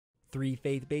3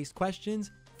 faith-based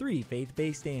questions, 3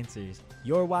 faith-based answers.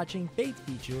 You're watching Faith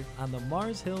Feature on the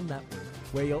Mars Hill Network,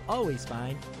 where you'll always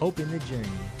find hope in the journey.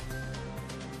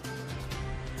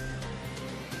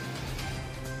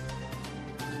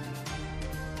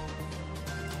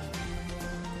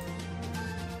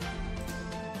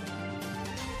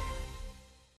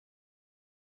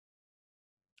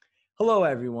 Hello,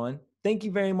 everyone. Thank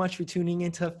you very much for tuning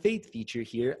into Faith Feature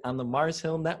here on the Mars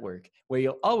Hill Network, where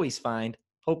you'll always find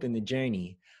hope in the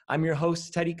journey. I'm your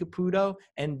host, Teddy Caputo,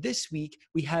 and this week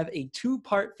we have a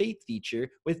 2-part faith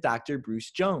feature with Dr. Bruce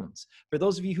Jones. For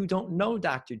those of you who don't know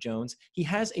Dr. Jones, he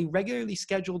has a regularly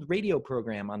scheduled radio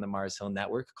program on the Mars Hill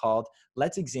Network called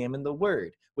Let's Examine the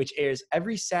Word, which airs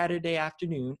every Saturday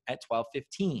afternoon at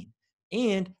 12:15,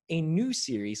 and a new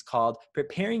series called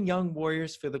Preparing Young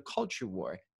Warriors for the Culture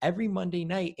War, every Monday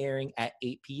night airing at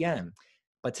 8 p.m.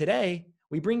 But today,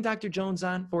 we bring Dr. Jones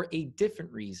on for a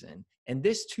different reason. In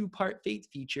this 2-part faith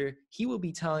feature, he will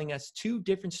be telling us 2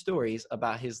 different stories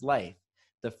about his life.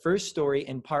 The first story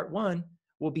in part 1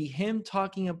 will be him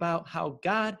talking about how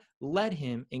God led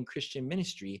him in Christian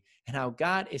ministry and how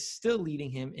God is still leading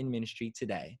him in ministry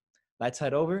today. Let's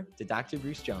head over to Dr.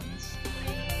 Bruce Jones.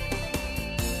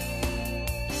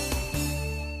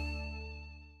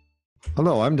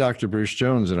 Hello, I'm Dr. Bruce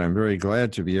Jones, and I'm very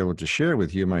glad to be able to share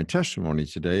with you my testimony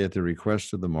today at the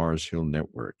request of the Mars Hill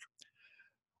Network.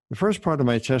 The first part of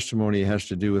my testimony has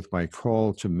to do with my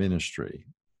call to ministry.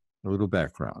 A little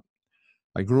background.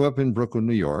 I grew up in Brooklyn,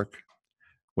 New York,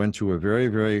 went to a very,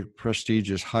 very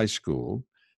prestigious high school,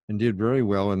 and did very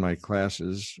well in my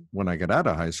classes when I got out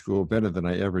of high school, better than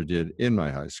I ever did in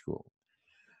my high school.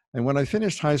 And when I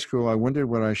finished high school, I wondered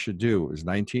what I should do. It was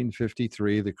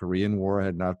 1953. The Korean War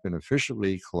had not been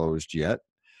officially closed yet,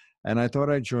 and I thought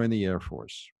I'd join the Air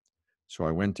Force. So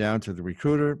I went down to the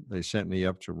recruiter. They sent me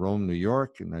up to Rome, New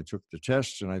York, and I took the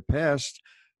test, and I passed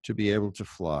to be able to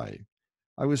fly.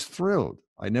 I was thrilled.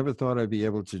 I never thought I'd be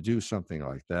able to do something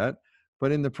like that.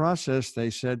 But in the process, they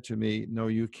said to me, no,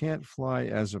 you can't fly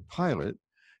as a pilot.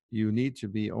 You need to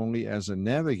be only as a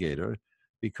navigator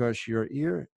because your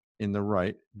ear in the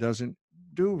right doesn't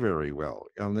do very well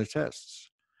on the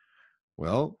tests.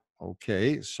 Well,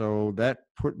 okay, so that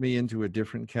put me into a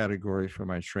different category for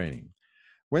my training.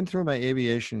 Went through my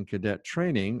aviation cadet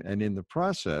training, and in the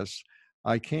process,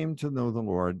 I came to know the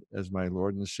Lord as my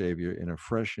Lord and Savior in a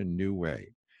fresh and new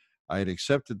way. I had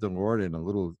accepted the Lord in a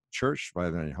little church by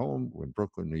my home in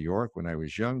Brooklyn, New York when I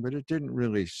was young, but it didn't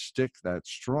really stick that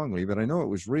strongly, but I know it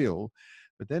was real.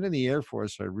 But then in the Air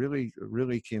Force, I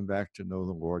really came back to know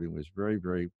the Lord and was very,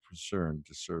 very concerned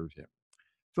to serve him.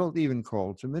 Felt even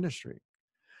called to ministry.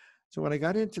 So when I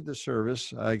got into the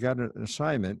service, I got an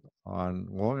assignment on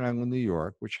Long Island, New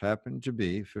York, which happened to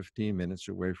be 15 minutes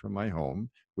away from my home,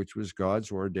 which was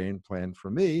God's ordained plan for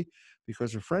me,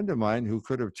 because a friend of mine who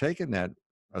could have taken that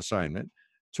assignment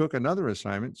took another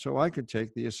assignment so I could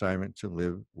take the assignment to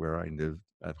live where I lived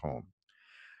at home.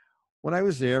 When I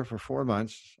was there for 4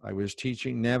 months, I was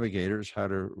teaching navigators how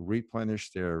to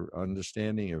replenish their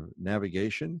understanding of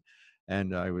navigation.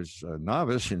 And I was a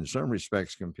novice in some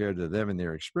respects compared to them and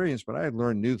their experience, but I had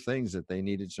learned new things that they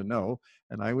needed to know,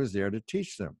 and I was there to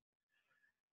teach them.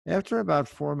 After about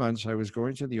 4 months, I was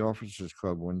going to the officers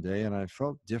club one day, and I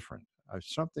felt different.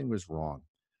 Something was wrong.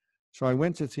 So I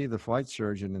went to see the flight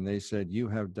surgeon, and they said, you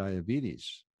have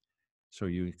diabetes, so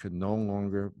you could no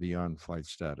longer be on flight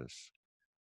status.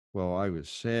 Well, I was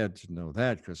sad to know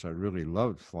that because I really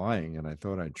loved flying and I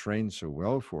thought I trained so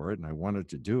well for it and I wanted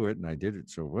to do it and I did it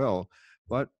so well,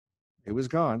 but it was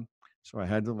gone. So I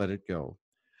had to let it go.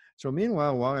 So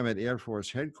meanwhile, while I'm at Air Force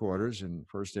headquarters and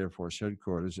 1st Air Force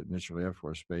headquarters at Mitchell Air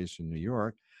Force Base in New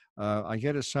York, I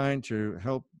get assigned to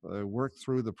help work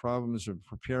through the problems of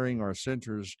preparing our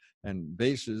centers and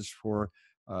bases for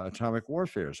atomic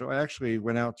warfare. So I actually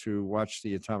went out to watch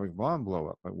the atomic bomb blow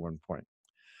up at one point.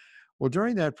 Well,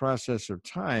 during that process of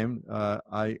time,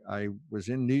 I was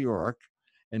in New York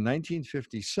in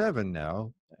 1957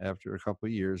 now, after a couple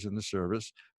of years in the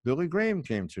service. Billy Graham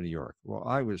came to New York. Well,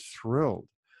 I was thrilled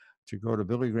to go to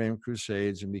Billy Graham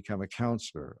Crusades and become a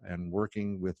counselor and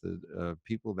working with the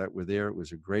people that were there. It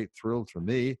was a great thrill for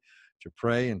me to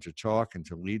pray and to talk and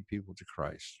to lead people to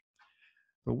Christ.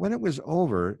 But when it was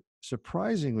over,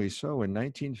 surprisingly so, in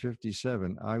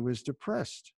 1957, I was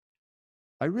depressed.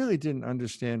 I really didn't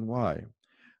understand why,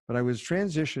 but I was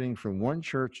transitioning from one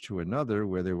church to another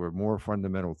where there were more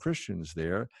fundamental Christians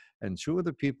there, and 2 of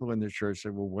the people in the church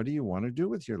said, well, what do you want to do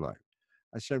with your life?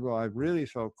 I said, well, I've really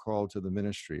felt called to the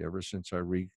ministry ever since I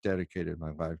rededicated my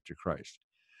life to Christ.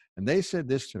 And they said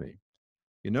this to me,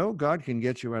 you know, God can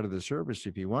get you out of the service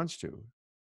if he wants to.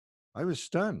 I was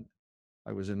stunned.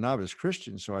 I was a novice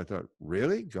Christian, so I thought,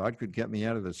 really? God could get me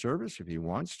out of the service if he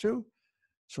wants to?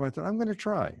 So I thought, I'm going to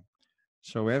try.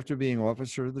 So after being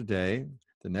officer of the day,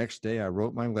 the next day I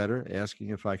wrote my letter asking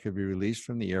if I could be released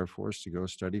from the Air Force to go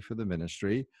study for the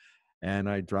ministry. And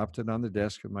I dropped it on the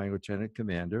desk of my lieutenant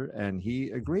commander, and he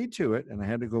agreed to it. And I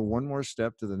had to go one more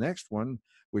step to the next one,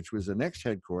 which was the next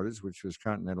headquarters, which was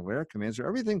Continental Air Command. So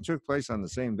everything took place on the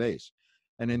same base.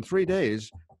 And in 3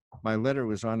 days, my letter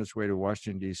was on its way to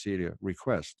Washington, D.C. to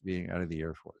request being out of the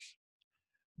Air Force.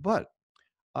 But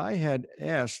I had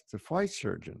asked the flight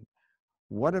surgeon,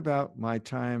 what about my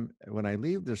time when I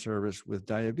leave the service with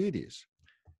diabetes?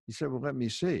 He said, well, let me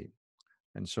see.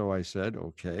 And so I said,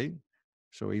 okay.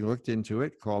 So he looked into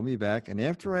it, called me back. And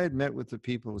after I had met with the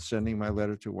people sending my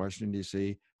letter to Washington,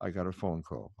 D.C., I got a phone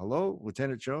call. Hello,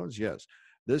 Lieutenant Jones? Yes.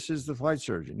 This is the flight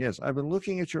surgeon. Yes. I've been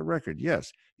looking at your record.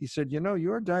 Yes. He said,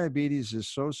 your diabetes is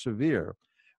so severe,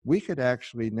 we could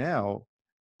actually now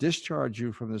discharge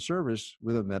you from the service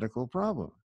with a medical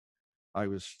problem. I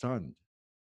was stunned.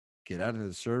 Get out of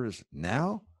the service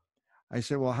now? I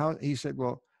said, well, how? He said,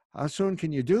 well, how soon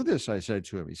can you do this? I said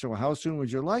to him. He said, well, how soon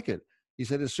would you like it? He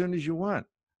said, as soon as you want.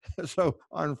 So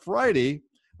on Friday,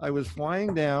 I was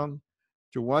flying down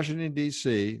to Washington,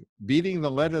 D.C., beating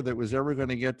the letter that was ever going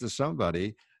to get to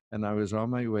somebody, and I was on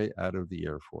my way out of the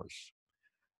Air Force.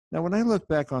 Now, when I look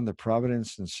back on the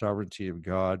providence and sovereignty of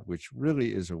God, which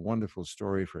really is a wonderful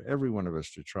story for every one of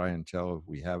us to try and tell if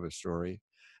we have a story,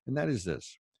 and that is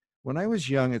this. When I was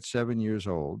young at 7 years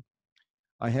old,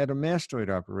 I had a mastoid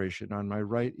operation on my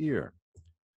right ear.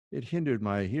 It hindered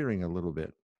my hearing a little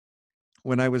bit.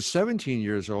 When I was 17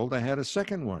 years old, I had a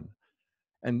second one.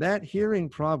 And that hearing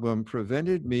problem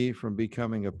prevented me from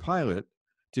becoming a pilot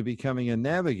to becoming a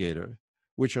navigator,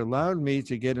 which allowed me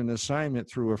to get an assignment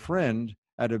through a friend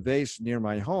at a base near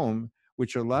my home,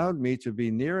 which allowed me to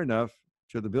be near enough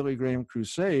to the Billy Graham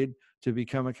Crusade to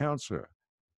become a counselor.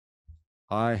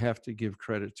 I have to give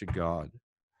credit to God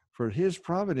for his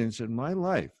providence in my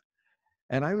life.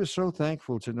 And I was so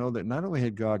thankful to know that not only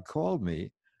had God called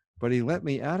me, but he let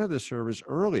me out of the service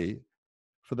early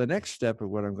for the next step of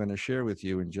what I'm going to share with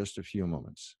you in just a few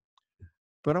moments.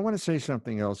 But I want to say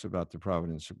something else about the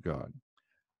providence of God.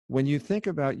 When you think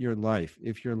about your life,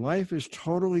 if your life is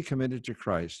totally committed to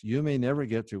Christ, you may never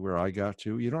get to where I got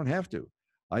to. You don't have to.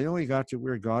 I only got to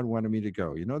where God wanted me to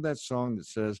go. You know that song that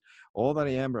says, all that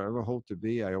I am or ever hope to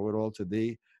be, I owe it all to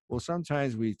thee? Well,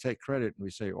 sometimes we take credit and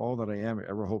we say, all that I am or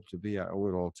ever hope to be, I owe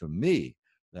it all to me.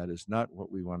 That is not what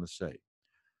we want to say.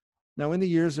 Now, in the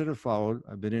years that have followed,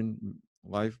 I've been in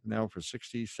life now for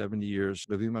 60, 70 years,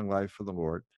 living my life for the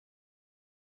Lord.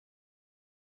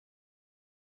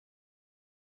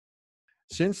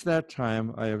 Since that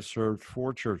time, I have served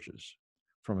 4 churches,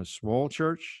 from a small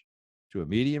church to a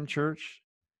medium church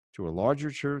to a larger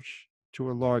church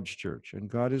to a large church, and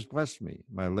God has blessed me.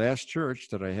 My last church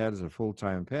that I had as a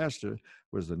full-time pastor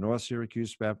was the North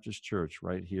Syracuse Baptist Church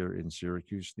right here in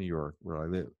Syracuse, New York, where I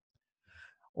live.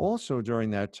 Also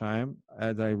during that time,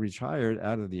 as I retired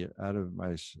out of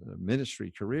my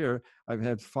ministry career, I've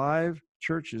had 5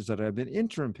 churches that I've been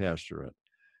interim pastor at.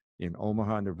 In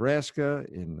Omaha, Nebraska,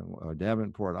 in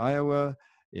Davenport, Iowa,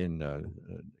 in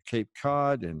Cape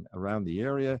Cod, and around the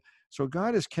area. So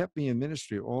God has kept me in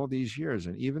ministry all these years.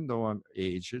 And even though I'm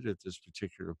aged at this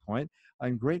particular point,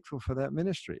 I'm grateful for that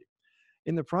ministry.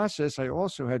 In the process, I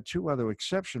also had 2 other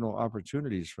exceptional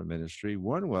opportunities for ministry.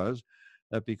 One was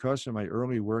that because of my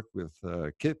early work with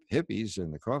hippies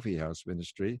in the coffee house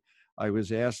ministry, I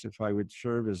was asked if I would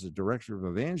serve as the director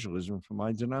of evangelism for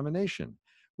my denomination,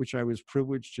 which I was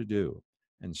privileged to do,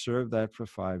 and served that for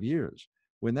 5 years.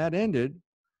 When that ended,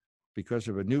 because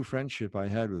of a new friendship I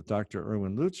had with Dr.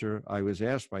 Erwin Lutzer, I was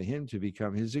asked by him to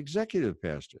become his executive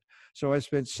pastor. So I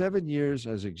spent 7 years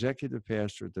as executive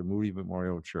pastor at the Moody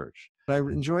Memorial Church. I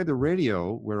enjoy the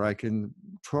radio where I can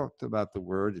talk about the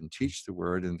word and teach the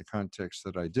word in the context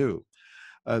that I do.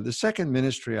 The second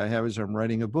ministry I have is I'm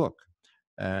writing a book.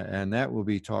 And that will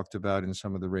be talked about in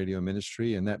some of the radio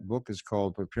ministry. And that book is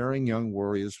called Preparing Young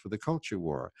Warriors for the Culture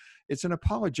War. It's an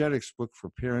apologetics book for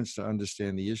parents to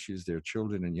understand the issues their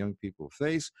children and young people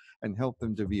face and help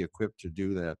them to be equipped to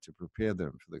do that, to prepare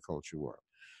them for the culture war.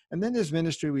 And then there's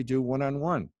ministry we do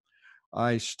one-on-one.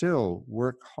 I still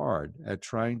work hard at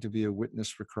trying to be a witness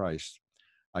for Christ.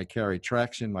 I carry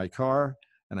tracts in my car,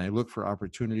 and I look for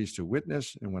opportunities to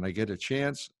witness. And when I get a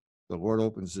chance, the Lord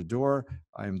opens the door,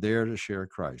 I'm there to share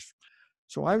Christ.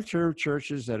 So I've served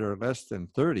churches that are less than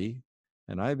 30,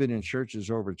 and I've been in churches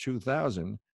over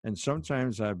 2,000, and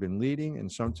sometimes I've been leading,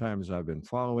 and sometimes I've been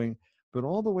following. But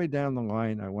all the way down the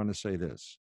line, I want to say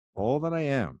this: all that I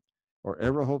am or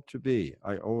ever hope to be,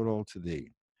 I owe it all to thee.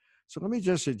 So let me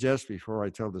just suggest before I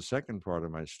tell the second part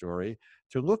of my story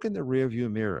to look in the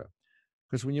rearview mirror.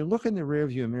 Because when you look in the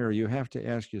rearview mirror, you have to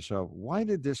ask yourself, why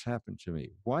did this happen to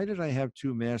me? Why did I have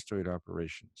 2 mastoid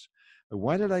operations?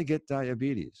 Why did I get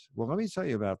diabetes? Well, let me tell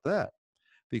you about that.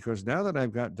 Because now that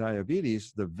I've got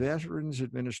diabetes, the Veterans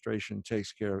Administration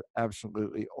takes care of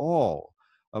absolutely all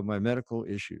of my medical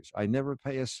issues. I never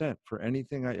pay a cent for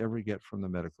anything I ever get from the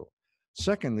medical.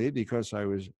 Secondly, because I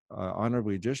was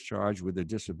honorably discharged with a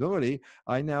disability,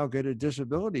 I now get a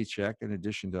disability check in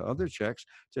addition to other checks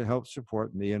to help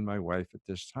support me and my wife at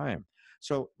this time.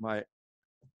 So my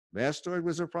mastoid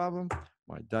was a problem,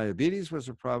 my diabetes was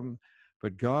a problem,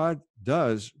 but God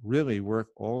does really work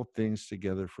all things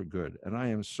together for good. And I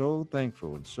am so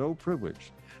thankful and so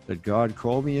privileged that God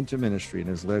called me into ministry and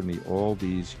has led me all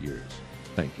these years.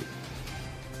 Thank you.